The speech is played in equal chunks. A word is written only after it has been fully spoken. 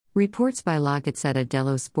Reports by La Gazzetta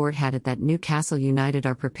dello Sport had it that Newcastle United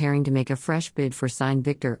are preparing to make a fresh bid for sign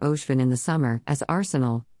Victor Osimhen in the summer, as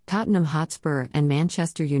Arsenal, Tottenham Hotspur and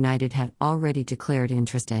Manchester United had already declared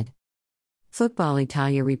interested. Football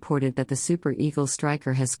Italia reported that the Super Eagles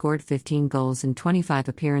striker has scored 15 goals in 25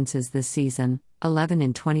 appearances this season, 11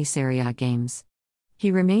 in 20 Serie A games. He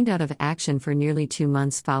remained out of action for nearly 2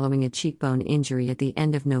 months following a cheekbone injury at the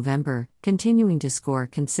end of November, continuing to score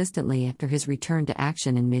consistently after his return to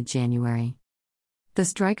action in mid-January. The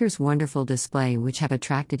striker's wonderful display, which have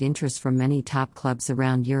attracted interest from many top clubs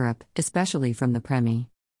around Europe, especially from the Premier.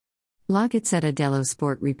 La Gazzetta dello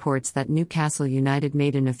Sport reports that Newcastle United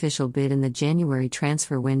made an official bid in the January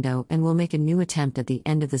transfer window and will make a new attempt at the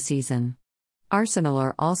end of the season. Arsenal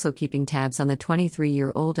are also keeping tabs on the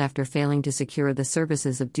 23-year-old after failing to secure the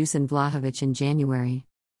services of Dusan Vlahovic in January.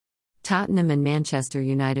 Tottenham and Manchester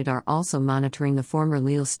United are also monitoring the former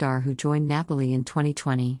Lille star who joined Napoli in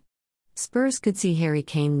 2020. Spurs could see Harry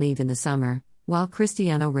Kane leave in the summer, while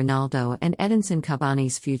Cristiano Ronaldo and Edinson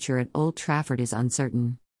Cavani's future at Old Trafford is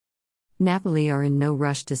uncertain. Napoli are in no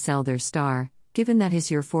rush to sell their star, given that his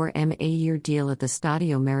year deal at the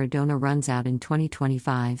Stadio Maradona runs out in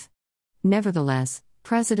 2025. Nevertheless,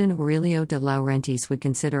 President Aurelio De Laurentiis would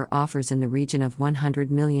consider offers in the region of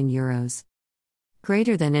 €100 million.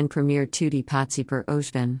 Greater than in Premier Tutti Pazzi per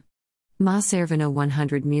Osimhen. Ma servono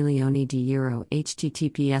 €100 milioni di euro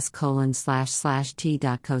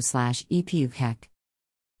https://t.co/epuchec.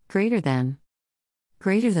 Greater than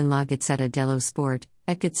La Gazzetta dello Sport,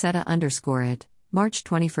 at Gazzetta_it, March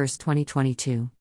 21, 2022.